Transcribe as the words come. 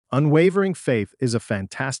Unwavering faith is a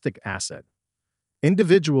fantastic asset.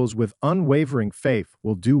 Individuals with unwavering faith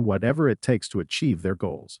will do whatever it takes to achieve their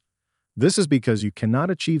goals. This is because you cannot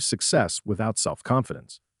achieve success without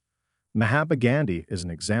self-confidence. Mahatma Gandhi is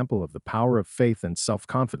an example of the power of faith and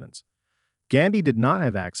self-confidence. Gandhi did not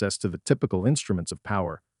have access to the typical instruments of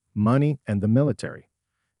power, money, and the military.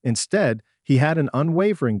 Instead, he had an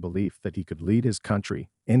unwavering belief that he could lead his country,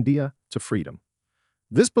 India, to freedom.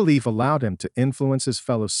 This belief allowed him to influence his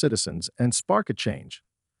fellow citizens and spark a change.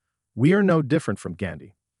 We are no different from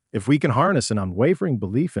Gandhi. If we can harness an unwavering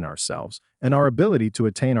belief in ourselves and our ability to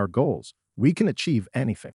attain our goals, we can achieve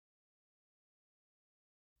anything.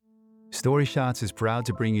 StoryShots is proud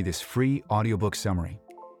to bring you this free audiobook summary.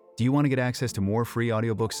 Do you want to get access to more free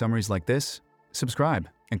audiobook summaries like this? Subscribe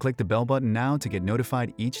and click the bell button now to get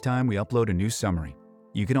notified each time we upload a new summary.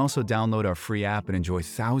 You can also download our free app and enjoy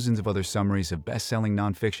thousands of other summaries of best-selling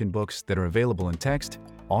nonfiction books that are available in text,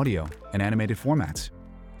 audio, and animated formats.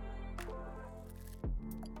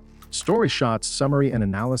 StoryShots Summary and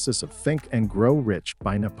Analysis of Think and Grow Rich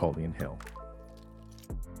by Napoleon Hill.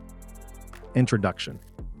 Introduction.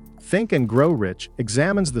 Think and Grow Rich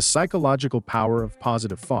examines the psychological power of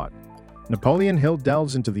positive thought. Napoleon Hill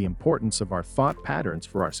delves into the importance of our thought patterns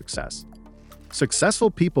for our success. Successful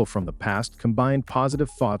people from the past combined positive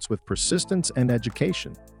thoughts with persistence and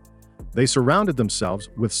education. They surrounded themselves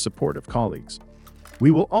with supportive colleagues.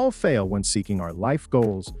 We will all fail when seeking our life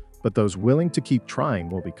goals, but those willing to keep trying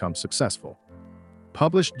will become successful.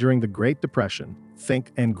 Published during the Great Depression,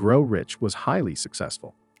 Think and Grow Rich was highly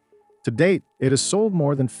successful. To date, it has sold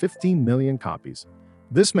more than 15 million copies.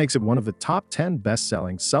 This makes it one of the top 10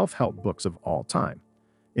 best-selling self-help books of all time.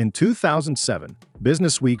 In 2007,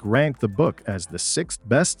 Businessweek ranked the book as the 6th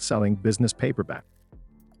best-selling business paperback.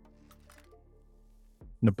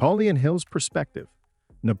 Napoleon Hill's perspective.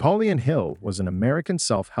 Napoleon Hill was an American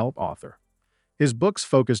self-help author. His books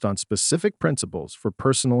focused on specific principles for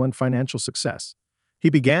personal and financial success. He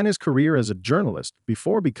began his career as a journalist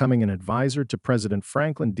before becoming an advisor to President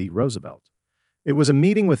Franklin D. Roosevelt. It was a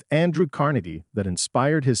meeting with Andrew Carnegie that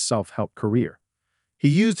inspired his self-help career. He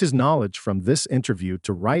used his knowledge from this interview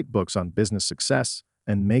to write books on business success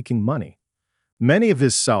and making money. Many of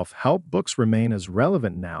his self-help books remain as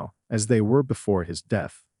relevant now as they were before his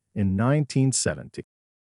death in 1970.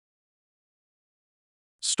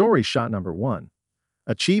 Story shot number 1.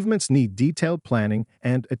 Achievements need detailed planning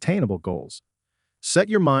and attainable goals. Set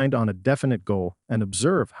your mind on a definite goal and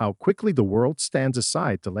observe how quickly the world stands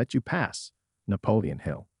aside to let you pass. Napoleon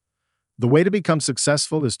Hill. The way to become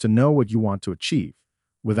successful is to know what you want to achieve.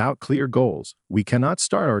 Without clear goals, we cannot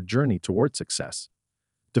start our journey toward success.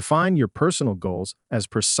 Define your personal goals as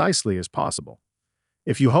precisely as possible.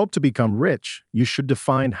 If you hope to become rich, you should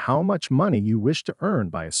define how much money you wish to earn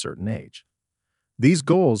by a certain age. These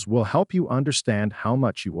goals will help you understand how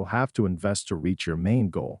much you will have to invest to reach your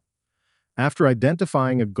main goal. After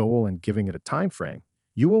identifying a goal and giving it a time frame,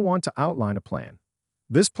 you will want to outline a plan.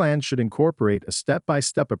 This plan should incorporate a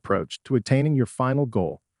step-by-step approach to attaining your final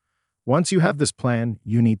goal. Once you have this plan,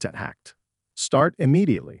 you need to act. Start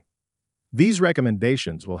immediately. These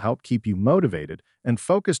recommendations will help keep you motivated and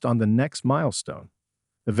focused on the next milestone.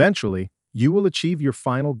 Eventually, you will achieve your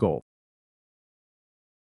final goal.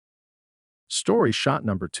 Story shot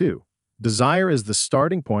number 2. Desire is the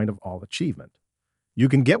starting point of all achievement. You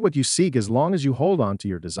can get what you seek as long as you hold on to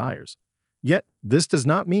your desires. Yet, this does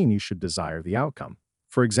not mean you should desire the outcome.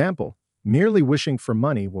 For example, merely wishing for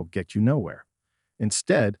money will get you nowhere.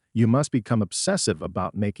 Instead, you must become obsessive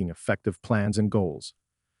about making effective plans and goals.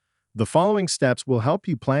 The following steps will help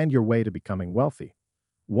you plan your way to becoming wealthy.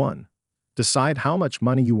 1. Decide how much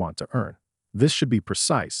money you want to earn. This should be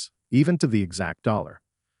precise, even to the exact dollar.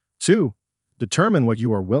 2. Determine what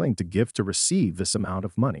you are willing to give to receive this amount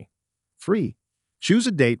of money. 3. Choose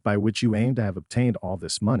a date by which you aim to have obtained all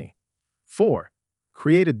this money. 4.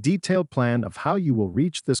 Create a detailed plan of how you will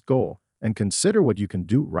reach this goal and consider what you can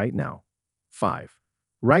do right now. 5.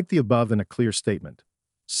 Write the above in a clear statement.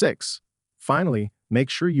 6. Finally, make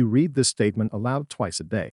sure you read this statement aloud twice a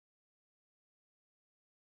day.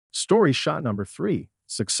 Story shot number 3.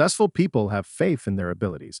 Successful people have faith in their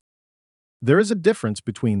abilities. There is a difference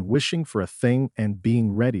between wishing for a thing and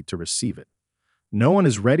being ready to receive it. No one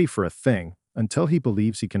is ready for a thing until he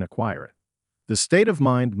believes he can acquire it. The state of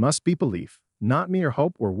mind must be belief, not mere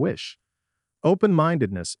hope or wish.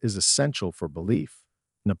 Open-mindedness is essential for belief.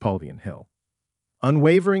 Napoleon Hill.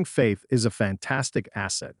 Unwavering faith is a fantastic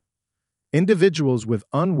asset. Individuals with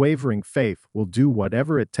unwavering faith will do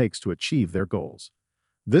whatever it takes to achieve their goals.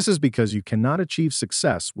 This is because you cannot achieve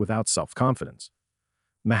success without self-confidence.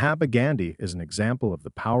 Mahatma Gandhi is an example of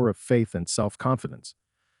the power of faith and self-confidence.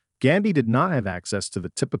 Gandhi did not have access to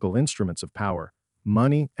the typical instruments of power,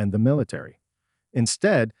 money, and the military.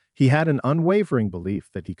 Instead, he had an unwavering belief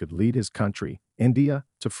that he could lead his country, India,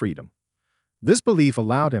 to freedom. This belief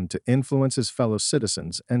allowed him to influence his fellow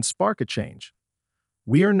citizens and spark a change.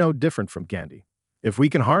 We are no different from Gandhi. If we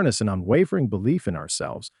can harness an unwavering belief in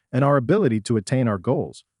ourselves and our ability to attain our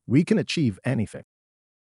goals, we can achieve anything.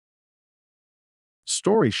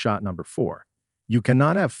 Story shot number 4. You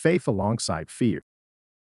cannot have faith alongside fear.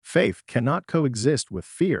 Faith cannot coexist with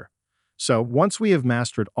fear. So, once we have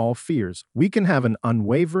mastered all fears, we can have an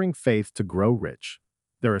unwavering faith to grow rich.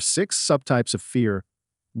 There are 6 subtypes of fear.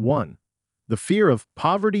 1. The fear of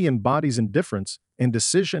poverty embodies indifference,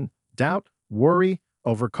 indecision, doubt, worry,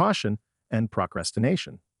 overcaution, and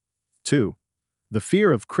procrastination. 2. The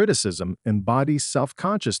fear of criticism embodies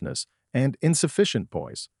self-consciousness and insufficient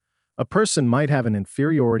poise. A person might have an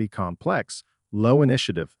inferiority complex, low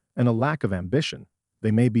initiative, and a lack of ambition.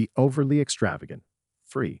 They may be overly extravagant.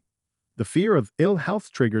 3. The fear of ill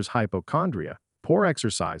health triggers hypochondria, poor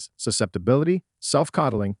exercise, susceptibility,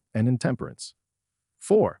 self-coddling, and intemperance.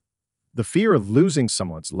 4. The fear of losing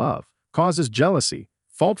someone's love causes jealousy,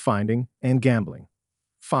 fault-finding, and gambling.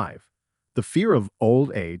 5. The fear of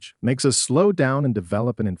old age makes us slow down and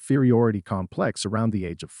develop an inferiority complex around the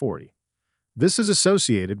age of 40. This is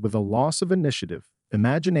associated with a loss of initiative,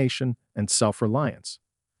 imagination, and self-reliance.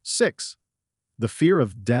 6. The fear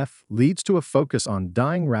of death leads to a focus on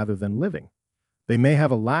dying rather than living. They may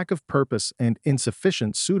have a lack of purpose and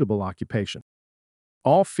insufficient suitable occupation.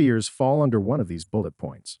 All fears fall under one of these bullet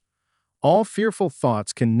points. All fearful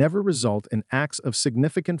thoughts can never result in acts of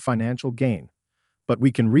significant financial gain, but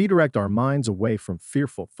we can redirect our minds away from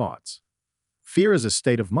fearful thoughts. Fear is a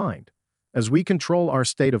state of mind. As we control our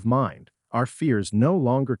state of mind, our fears no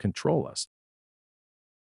longer control us.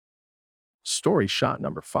 Story shot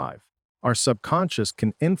number 5. Our subconscious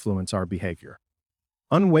can influence our behavior.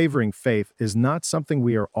 Unwavering faith is not something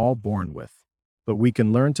we are all born with, but we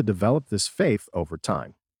can learn to develop this faith over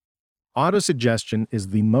time. Autosuggestion is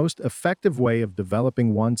the most effective way of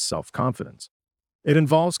developing one's self-confidence. It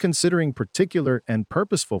involves considering particular and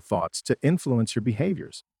purposeful thoughts to influence your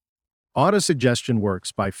behaviors. Autosuggestion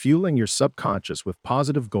works by fueling your subconscious with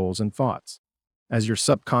positive goals and thoughts. As your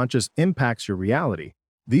subconscious impacts your reality,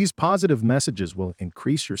 these positive messages will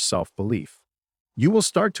increase your self-belief. You will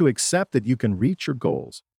start to accept that you can reach your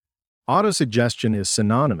goals. Autosuggestion is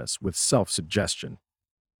synonymous with self-suggestion.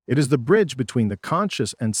 It is the bridge between the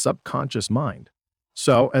conscious and subconscious mind.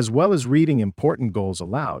 So, as well as reading important goals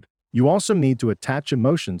aloud, you also need to attach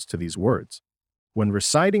emotions to these words. When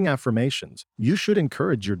reciting affirmations, you should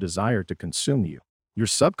encourage your desire to consume you. Your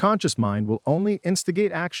subconscious mind will only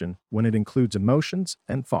instigate action when it includes emotions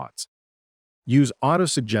and thoughts. Use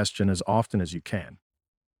autosuggestion as often as you can.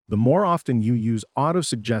 The more often you use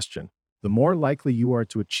autosuggestion, the more likely you are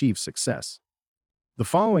to achieve success. The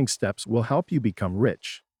following steps will help you become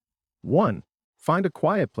rich. 1. Find a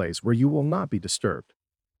quiet place where you will not be disturbed.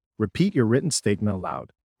 Repeat your written statement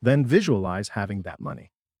aloud, then visualize having that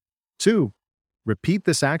money. 2. Repeat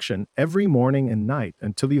this action every morning and night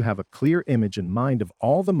until you have a clear image in mind of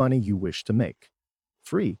all the money you wish to make.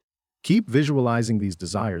 3. Keep visualizing these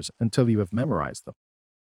desires until you have memorized them.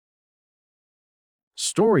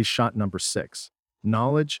 Story shot number 6.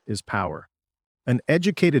 Knowledge is power. An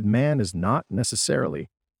educated man is not necessarily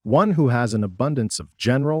one who has an abundance of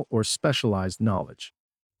general or specialized knowledge.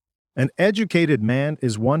 An educated man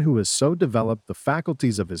is one who has so developed the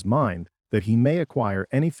faculties of his mind that he may acquire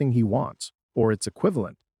anything he wants, or its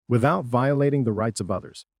equivalent, without violating the rights of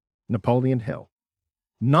others. Napoleon Hill.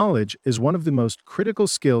 Knowledge is one of the most critical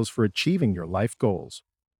skills for achieving your life goals.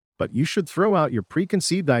 But you should throw out your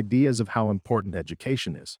preconceived ideas of how important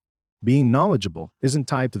education is. Being knowledgeable isn't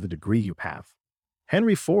tied to the degree you have.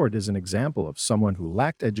 Henry Ford is an example of someone who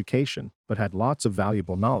lacked education but had lots of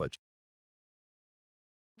valuable knowledge.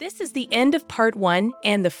 This is the end of part 1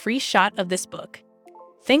 and the free shot of this book.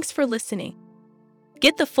 Thanks for listening.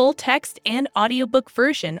 Get the full text and audiobook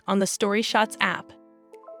version on the Story Shots app.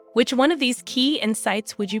 Which one of these key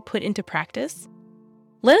insights would you put into practice?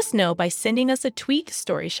 Let us know by sending us a tweet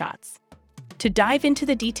Story Shots. To dive into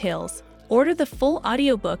the details, order the full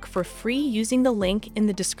audiobook for free using the link in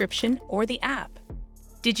the description or the app.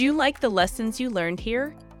 Did you like the lessons you learned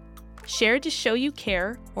here? Share to show you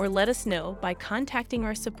care or let us know by contacting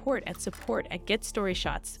our support at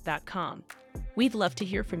support@getstoryshots.com. We'd love to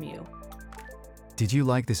hear from you. Did you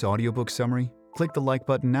like this audiobook summary? Click the like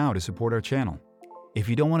button now to support our channel. If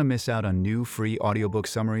you don't want to miss out on new free audiobook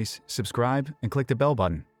summaries, subscribe and click the bell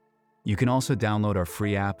button. You can also download our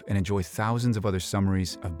free app and enjoy thousands of other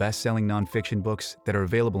summaries of best-selling nonfiction books that are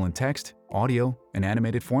available in text audio, and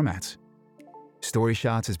animated formats.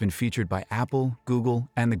 StoryShots has been featured by Apple, Google,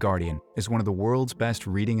 and The Guardian as one of the world's best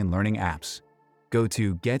reading and learning apps. Go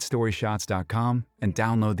to getstoryshots.com and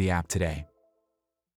download the app today.